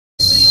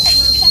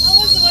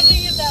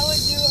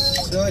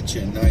Such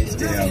a nice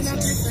day outside.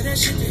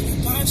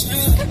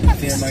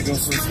 Damn, I go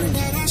for a swim.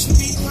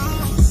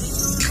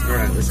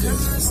 Alright, let's do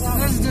this.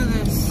 Let's do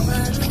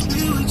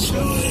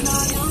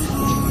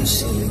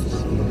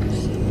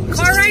this.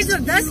 Car rides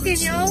with Dustin,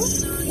 yo.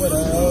 What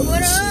up?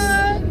 What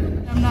up?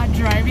 I'm not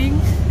driving.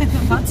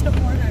 I'm about to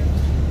order.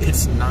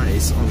 It's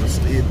nice,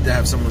 honestly, to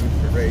have someone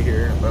right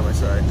here by my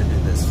side to do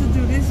this. To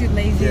do this, you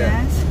lazy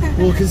ass.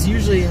 Well, because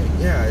usually,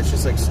 yeah, it's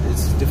just like,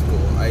 it's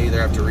difficult. I either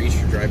have to race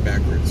or drive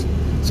backwards.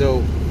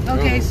 So.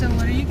 Okay, so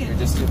what are you getting?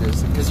 Just do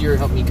this, because you're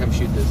helping me come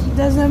shoot this.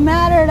 Doesn't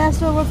matter, that's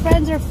what we're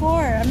friends are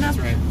for. I'm not,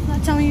 right. I'm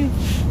not telling you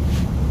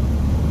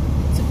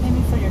to pay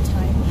me for your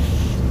time.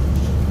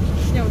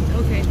 Yo,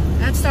 okay,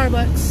 at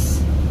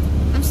Starbucks.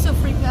 I'm still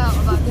freaked out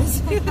about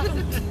this.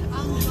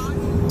 I'm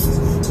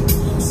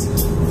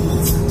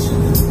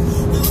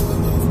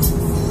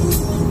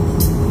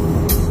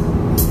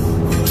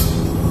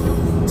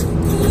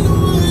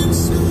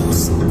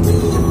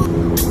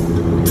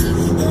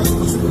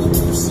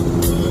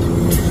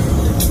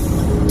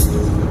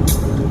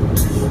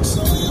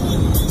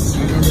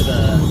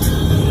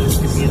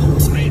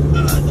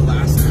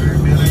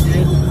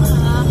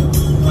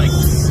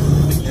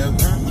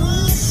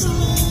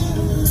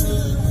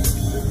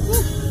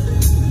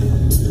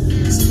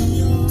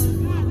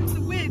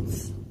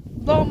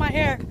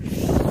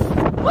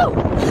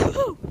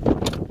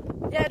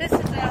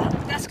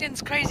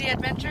Crazy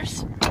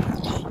adventures.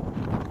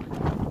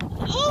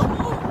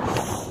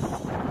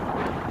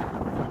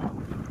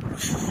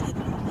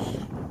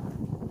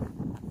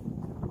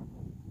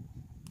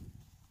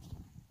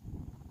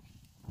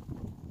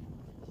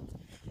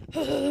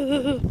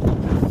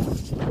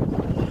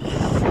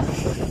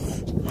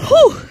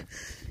 Whew.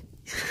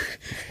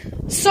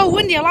 So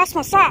windy, I lost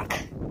my sock.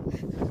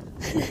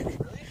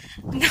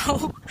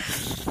 No.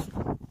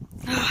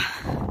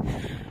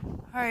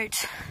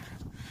 Alright.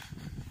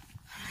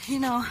 You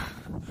know.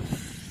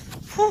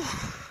 Whew.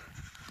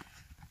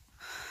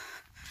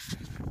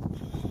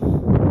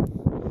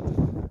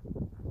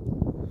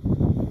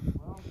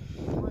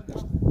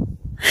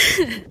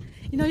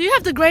 You know, you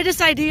have the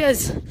greatest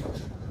ideas.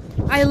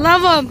 I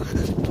love them.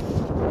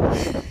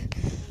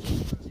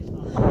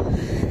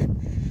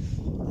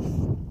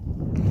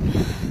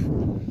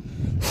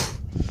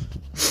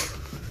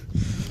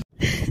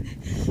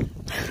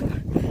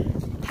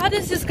 How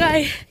does this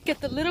guy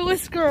get the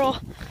littlest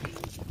girl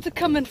to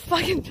come and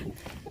fucking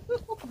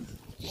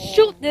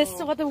shoot this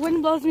so the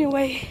wind blows me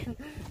away?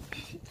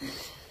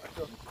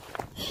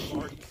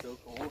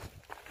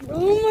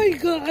 Oh my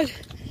god.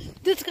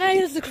 This guy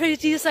has the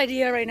craziest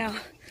idea right now.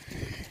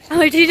 I'm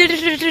like,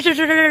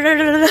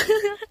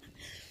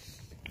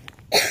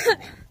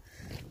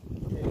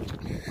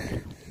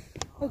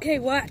 okay,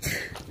 what?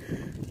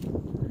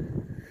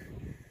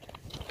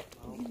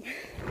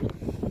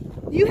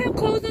 You have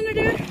clothes under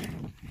there?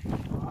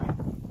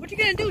 What you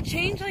gonna do?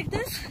 Change like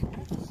this?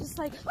 Just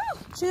like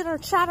chitter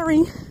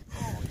chattering.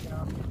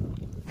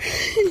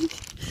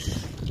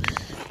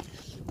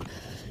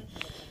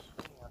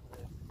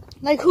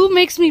 Like, who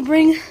makes me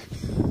bring?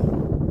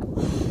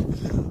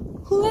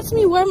 Who lets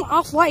me wear my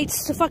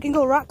off-whites to fucking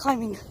go rock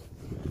climbing?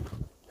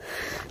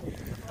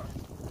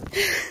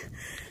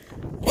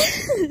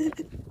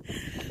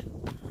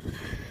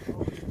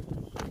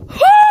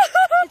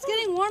 It's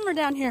getting warmer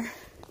down here.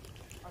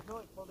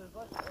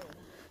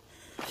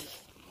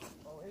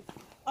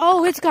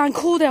 Oh, it's gone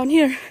cool down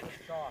here.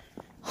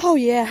 Oh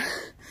yeah.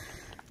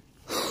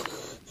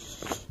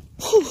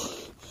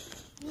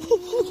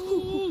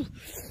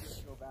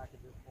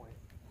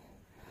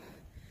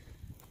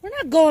 We're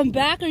not going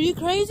back. Are you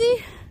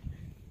crazy?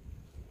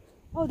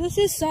 Oh, this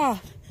is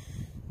soft.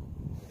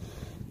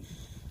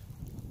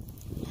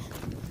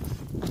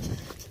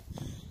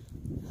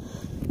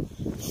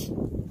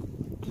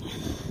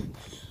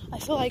 I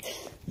feel like,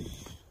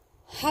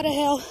 how the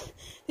hell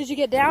did you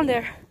get down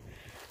there?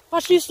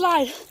 Watch you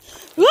slide.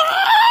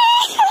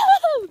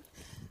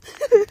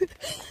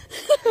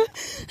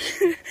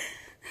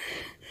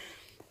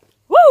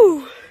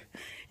 Woo!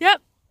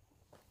 Yep.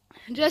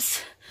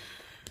 Just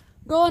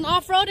going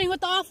off-roading with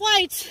the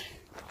off-whites.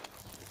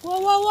 Whoa,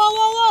 whoa, whoa,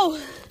 whoa,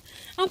 whoa.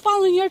 I'm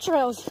following your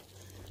trails.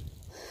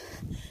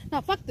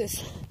 Now, fuck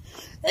this.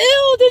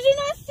 Ew, did you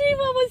not see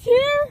what was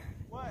here?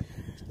 What?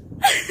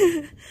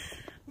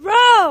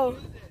 Bro.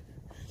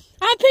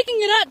 I'm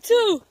picking it up,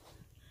 too.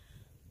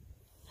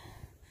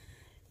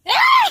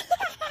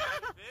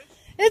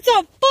 It's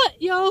a foot,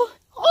 yo.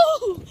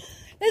 Oh,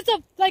 it's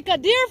like a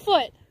deer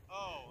foot.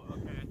 Oh,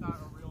 okay. I thought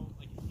a real,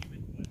 like,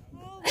 human foot.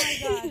 Oh my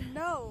god,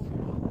 no.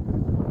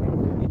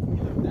 It's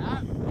either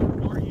that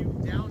or you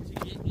down to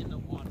get in the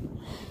water.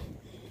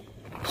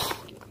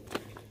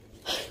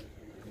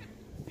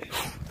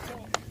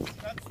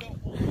 That's the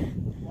only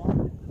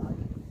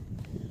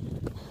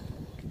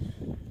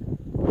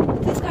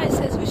This guy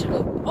says we should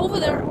go over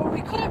there, or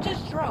we could have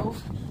just drove.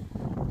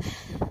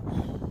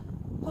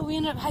 But we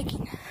ended up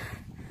hiking.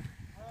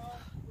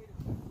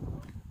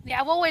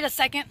 Yeah, we'll wait a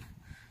second.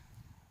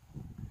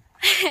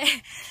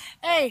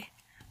 Hey,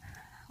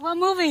 what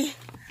movie?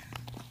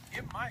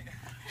 It might.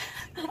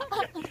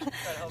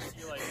 That helps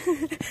you like.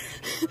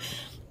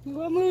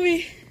 What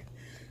movie?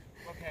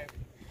 Okay.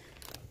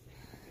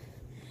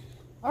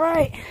 All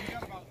right. We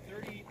got about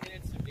 30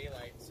 minutes of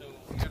daylight, so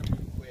we gotta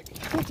move quick.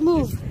 Let's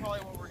move. This is probably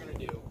what we're gonna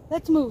do.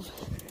 Let's move.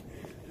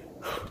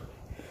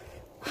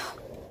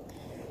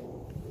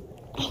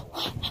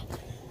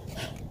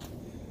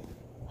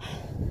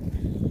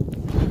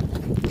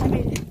 I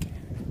made it.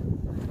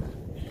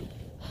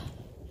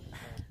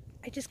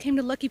 I just came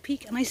to Lucky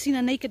Peak and I seen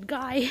a naked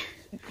guy.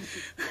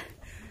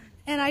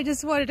 And I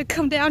just wanted to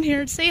come down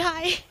here and say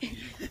hi.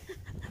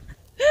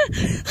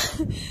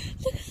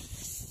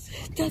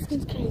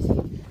 Dustin's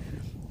crazy.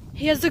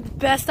 He has the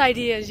best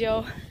ideas,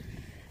 yo.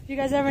 If you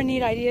guys ever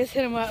need ideas,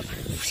 hit him up.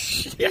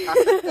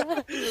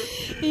 Yeah.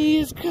 He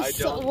is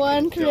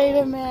one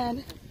creative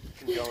man.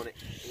 Condone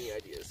any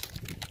ideas.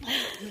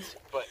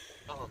 But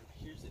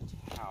here's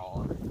a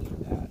towel.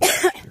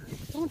 That.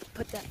 Don't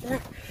put that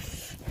there.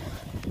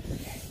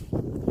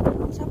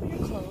 Top of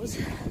your clothes.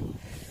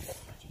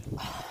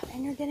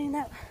 And you're getting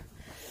that.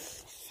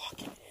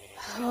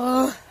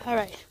 Oh, all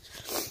right.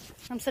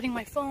 I'm setting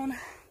my phone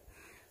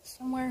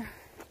somewhere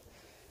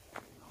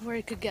where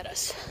it could get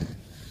us.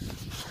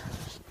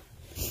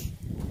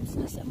 I'm just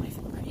gonna set my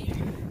phone right here.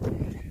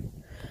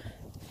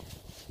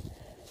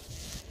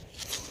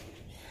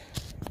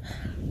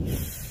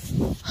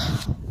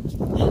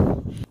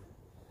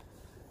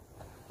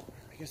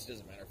 I guess it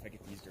doesn't matter if I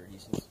get these dirty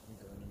since I'm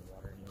going in the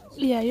water anyways.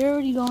 Yeah, you're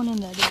already going in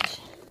that ditch.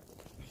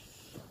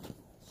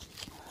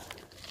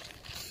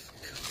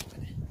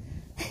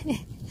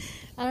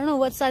 I don't know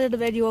what side of the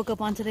bed you woke up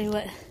on today,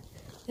 but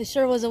it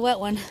sure was a wet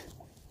one.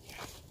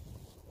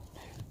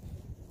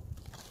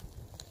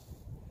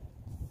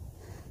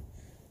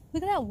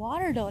 Look at that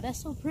water though,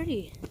 that's so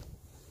pretty.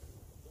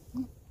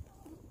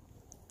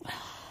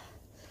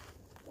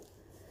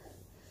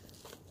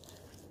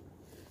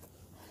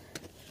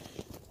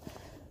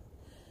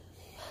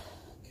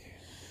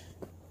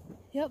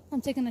 Yep,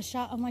 I'm taking a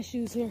shot of my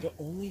shoes here. The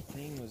only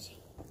thing was...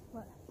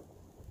 What?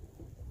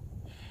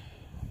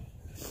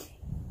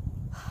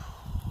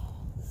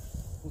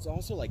 was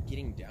also like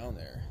getting down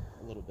there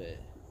a little bit.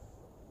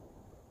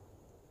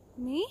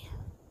 Me?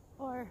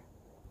 Or?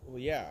 Well,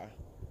 yeah.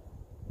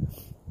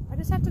 I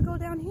just have to go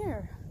down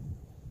here.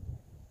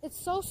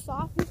 It's so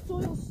soft. This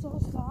soil's so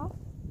soft.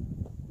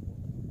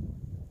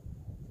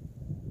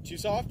 Too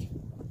soft?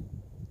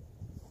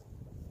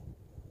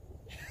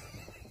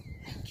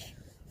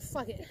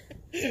 Fuck it.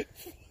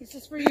 It's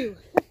just for you.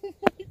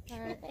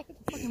 Alright.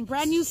 Fucking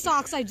brand new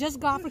socks I just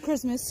got for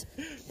Christmas.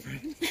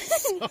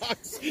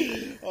 Socks.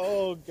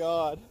 Oh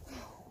god.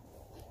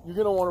 You're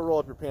gonna want to roll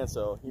up your pants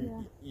though.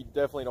 You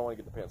definitely don't want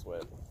to get the pants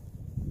wet.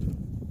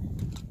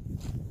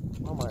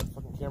 Oh, my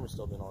fucking camera's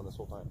still been on this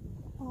whole time.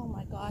 Oh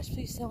my gosh,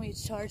 please tell me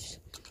it's charged.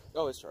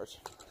 Oh, it's charged.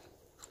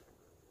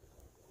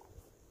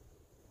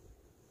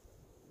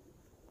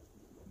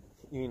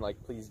 You mean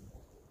like please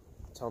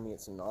tell me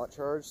it's not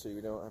charged so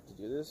you don't have to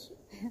do this?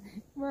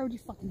 We're already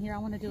fucking here, I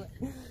want to do it.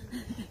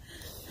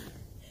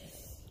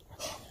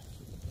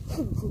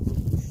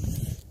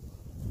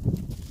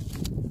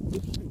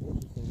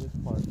 This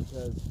part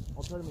because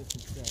I'll try to make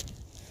some sense.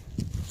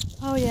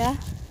 Oh yeah?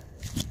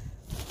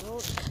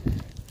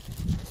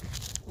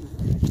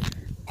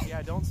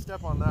 Yeah, don't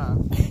step on that.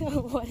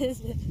 What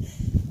is it?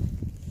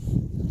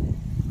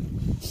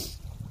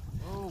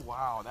 Oh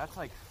wow, that's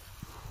like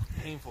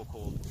painful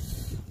cold.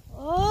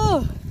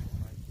 Oh! Oh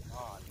my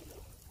god.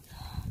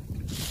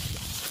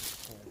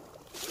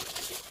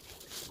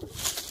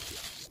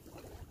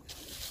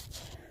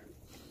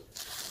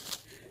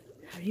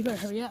 You better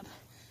hurry up.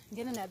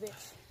 Get in that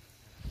bitch.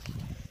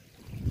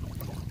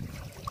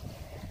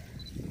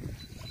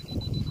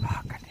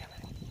 Ah, god damn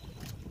it.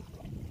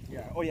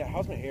 Yeah, oh yeah,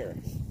 how's my hair?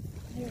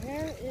 Your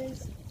hair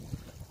is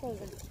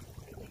frozen.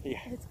 Yeah.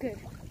 It's good.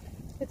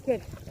 It's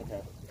good.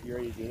 Okay. You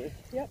ready to do this?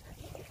 Yep.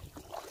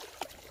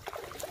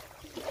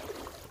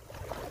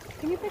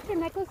 Can you fix your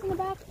necklace in the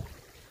back?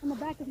 On the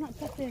back is not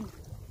tucked in.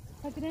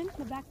 Tuck it in,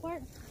 the back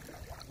part.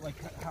 Like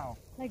how?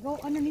 Like go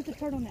underneath the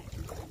turtleneck.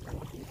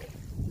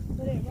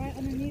 Put it right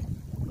underneath.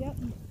 Yep,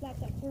 and slap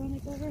that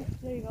turtleneck over.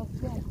 There you go.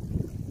 Boom.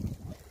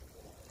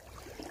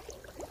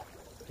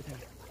 Okay.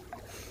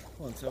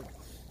 Hold on, so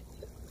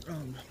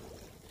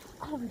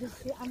I'm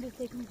just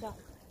taking stuff.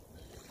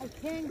 I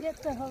can't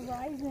get the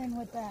horizon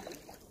with that.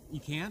 you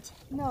can't?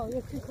 No,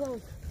 you're too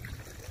close.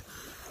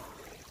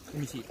 Let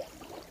me see.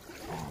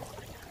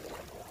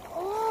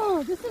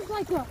 Oh, this is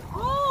like a,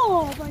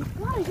 oh my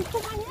god, I just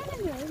put my hand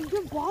in there. Is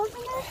your balls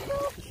in there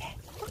still?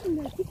 Fucking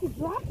there, I think you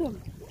dropped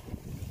them.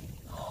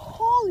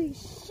 Holy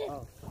shit.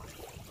 Oh.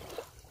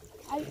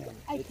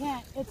 I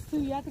can't, it's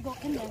too, you have to go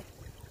in there.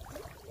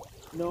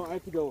 No, I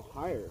have to go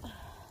higher. I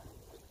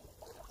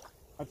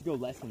have to go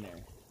less in there.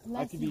 I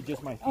have to be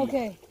just my feet.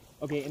 Okay.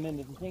 Okay, and then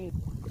the thing is,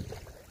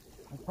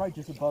 it's probably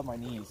just above my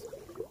knees.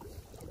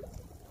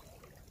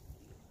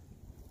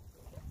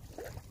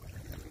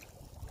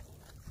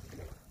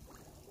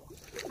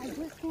 I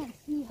just can't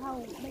see how,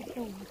 like,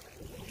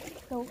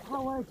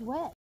 how where it's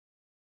wet.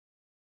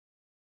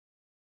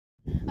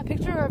 A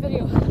picture or a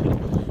video?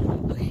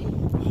 Okay.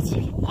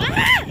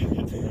 Ah!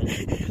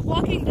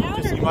 Walking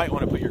down or? You might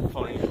want to put your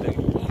phone in your thing.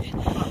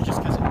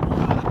 Just because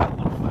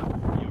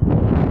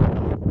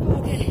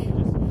Okay.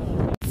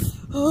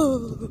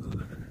 Oh.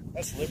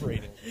 That's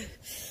liberating.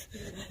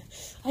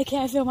 I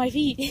can't feel my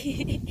feet.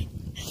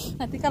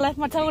 I think I left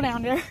my toe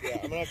down there. Yeah,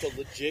 I'm gonna have to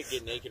legit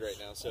get naked right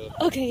now, so.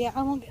 Okay, yeah,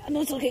 I won't.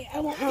 No, it's okay. I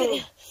won't get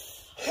it.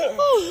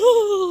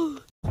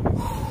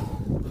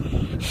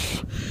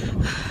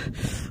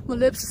 My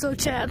lips are so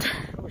chapped.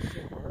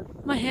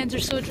 My hands are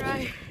so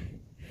dry.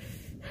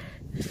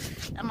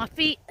 And my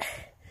feet.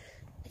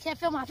 I can't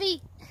feel my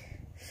feet.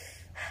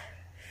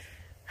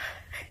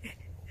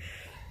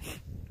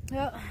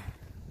 Yep.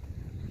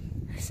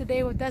 It's the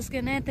day with Dustin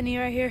and Anthony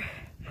right here.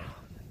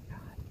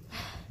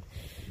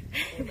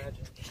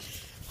 Imagine.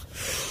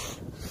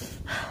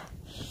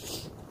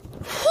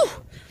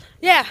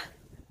 Yeah,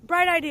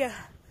 bright idea.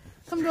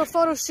 Come to a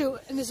photo shoot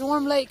in this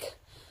warm lake.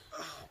 Oh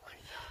my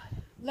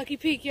god. Lucky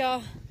Peak,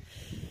 y'all.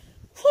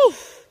 Whew.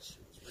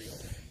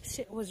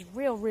 Shit was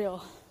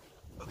real.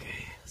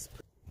 Okay.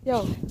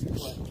 Yo,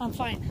 I'm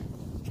fine.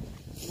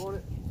 You want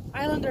it?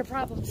 Islander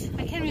problems.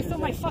 I can't even feel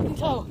my fucking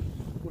toe.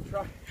 We'll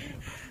try.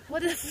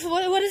 What is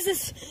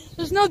this?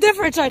 There's no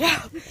difference right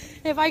now.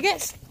 If I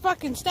get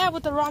fucking stabbed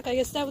with the rock, I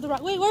get stabbed with the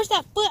rock. Wait, where's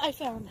that foot I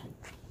found?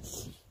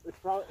 It's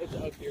up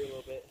here a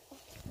little bit.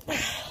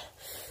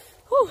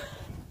 Whew.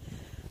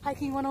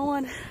 Hiking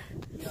 101.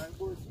 Yeah, I'm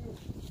going to see you.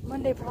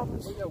 Monday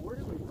problems. Oh yeah, where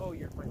did we? Oh,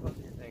 my phone's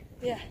in your thing.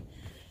 Yeah.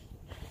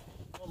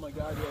 Oh my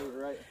god, yeah,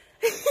 you're right.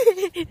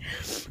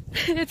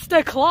 It's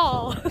the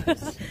claw.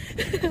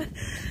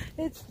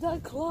 It's the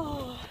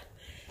claw.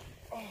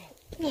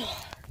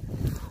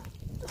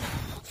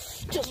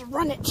 Just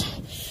run it.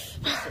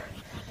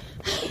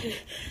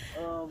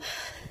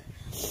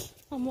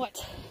 On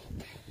what?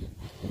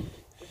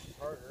 This is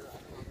harder.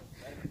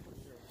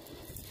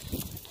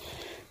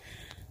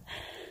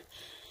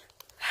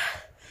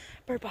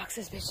 Bird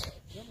boxes, bitch.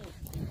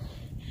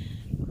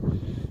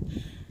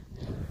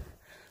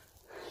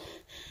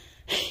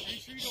 Are you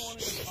sure you don't want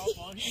to just hop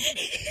on here?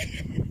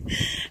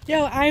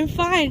 Yo, I'm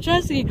fine.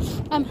 Trust me. You can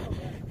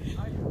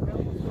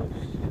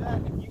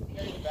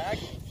carry the bag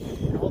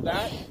and hold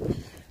that.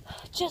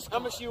 Just How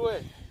much you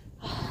weigh?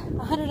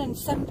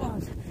 107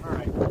 pounds.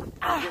 Alright,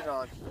 get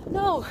on.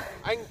 No,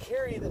 I can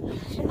carry the.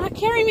 you're not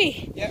carrying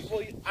me. Yeah,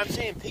 well, I'm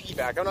saying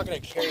piggyback. I'm not going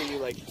to carry you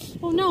like.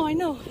 Well, no, I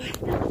know.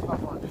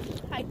 Hop on.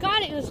 I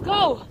got it. Let's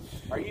go.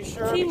 Are you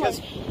sure? Teamwork.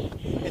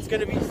 Because it's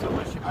going to be so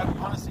much.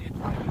 Honestly, it's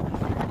probably going to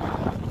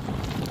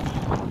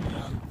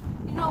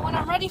be. You know, when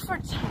I'm ready for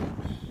it,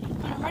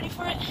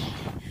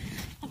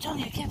 I'm telling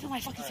you, I can't feel my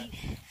fucking feet.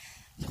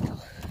 Let's go.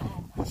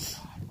 Oh my god,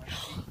 my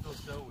feet feel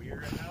so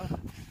weird right now.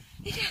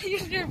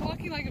 You're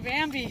walking like a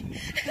Bambi.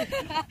 It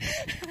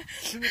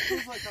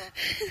feels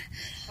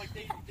like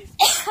they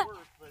still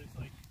work, but it's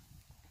like.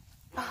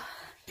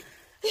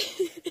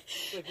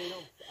 It's like I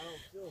don't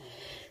feel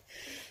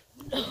anything.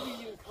 When did you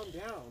even come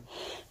down?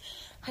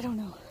 I don't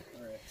know.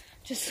 Alright.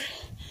 Just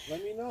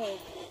Let me know.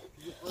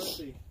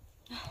 Honestly,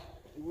 it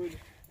would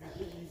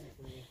be easy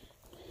for me.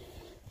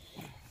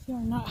 you're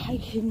not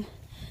hiking.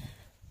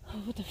 Oh,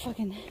 what the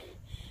fucking.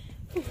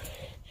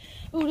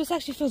 Oh, this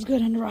actually feels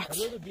good on the rocks.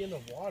 I'd rather be in the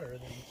water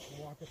than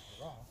walk up the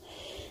rock.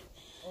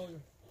 Oh,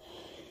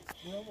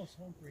 we're almost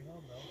home free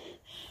home though.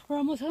 We're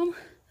almost home?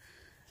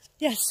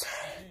 Yes.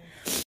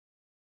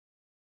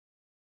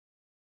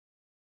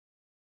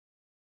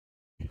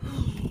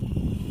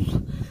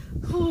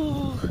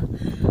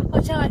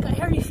 Watch out, I got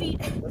hairy feet.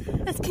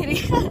 That's kidding.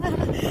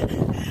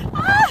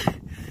 Ah!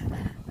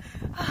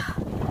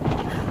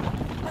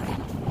 Okay.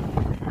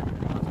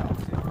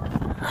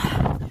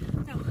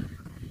 No.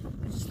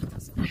 I just looked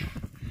outside.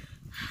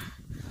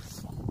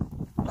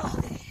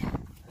 Okay.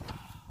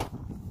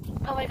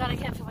 Oh my god, I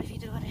can't feel my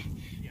feet doing it.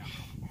 Yeah.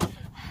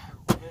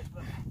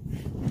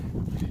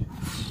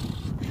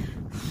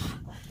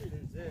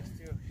 There's this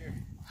too. Here.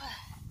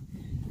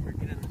 We're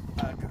getting.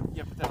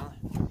 Yeah, put that on.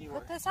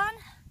 Put this on?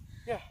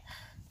 Yeah.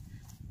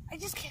 I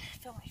just can't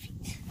feel my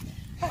feet.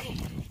 Okay.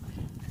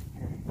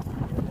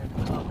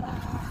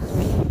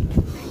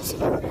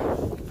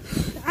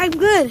 I'm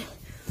good.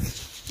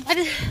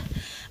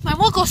 My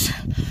vocals.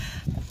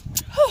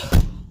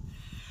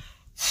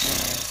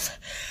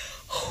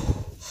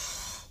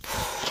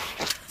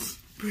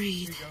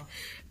 Breathe.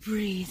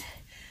 Breathe.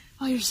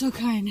 Oh, you're so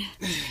kind.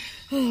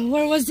 Oh,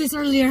 where was this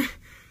earlier?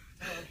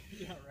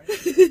 Yeah,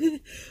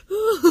 right.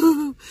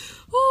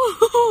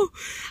 Oh,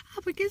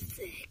 I'm gonna get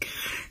sick.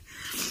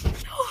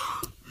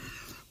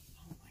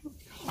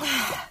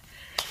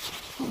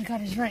 Oh my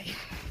god, he's right.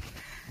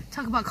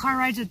 Talk about car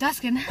rides with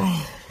Dustin. Feet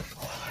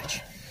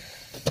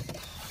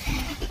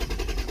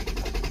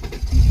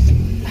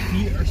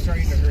are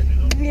starting to hurt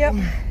now. Yep.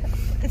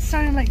 It's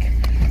starting like,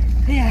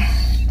 yeah.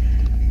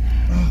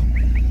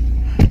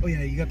 Oh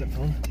yeah, you got the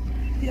phone?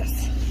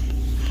 Yes.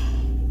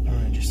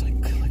 Alright, just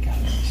like click out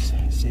and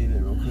just save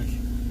it real quick.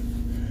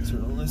 So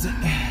don't lose it.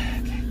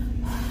 Okay.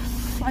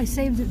 I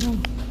saved it though.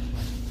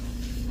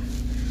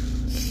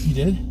 You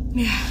did?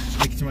 Yeah.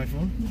 Like to my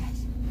phone?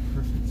 Yes.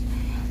 Perfect.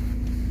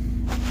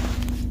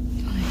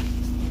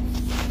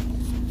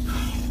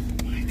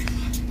 Oh my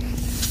God.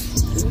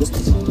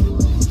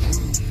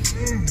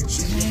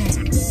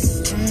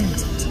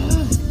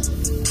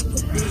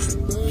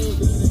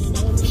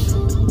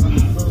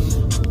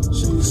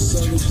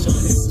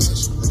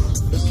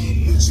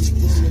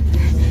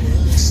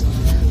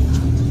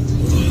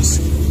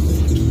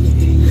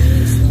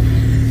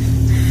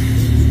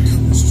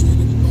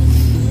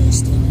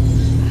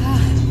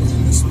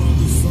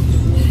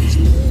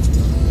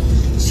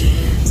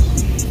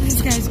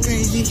 This guy's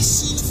crazy.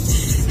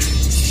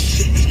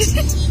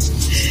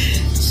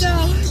 So,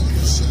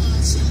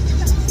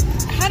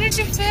 how did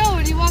you feel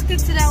when you walked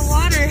into that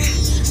water?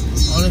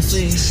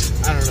 Honestly,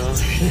 I don't know.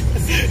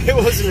 It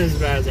wasn't as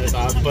bad as I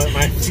thought, but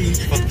my feet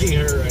fucking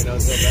hurt right now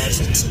so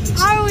bad.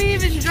 How are we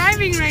even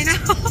driving right now?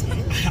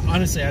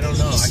 Honestly, I don't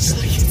know. I feel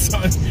like it's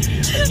on.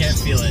 I can't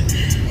feel it.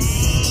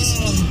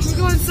 We're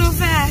going so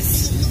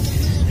fast.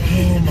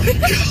 Oh my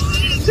God.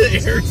 The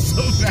air is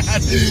so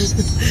bad.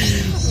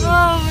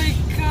 Oh my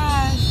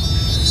gosh.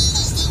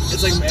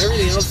 It's like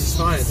everything else is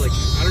fine. It's like,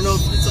 I don't know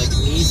if it's like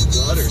knees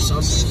blood or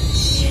something.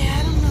 Yeah,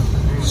 I don't know.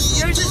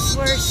 Yours is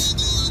worse.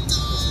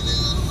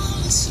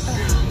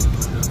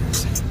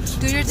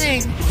 Do your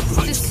thing.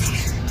 Just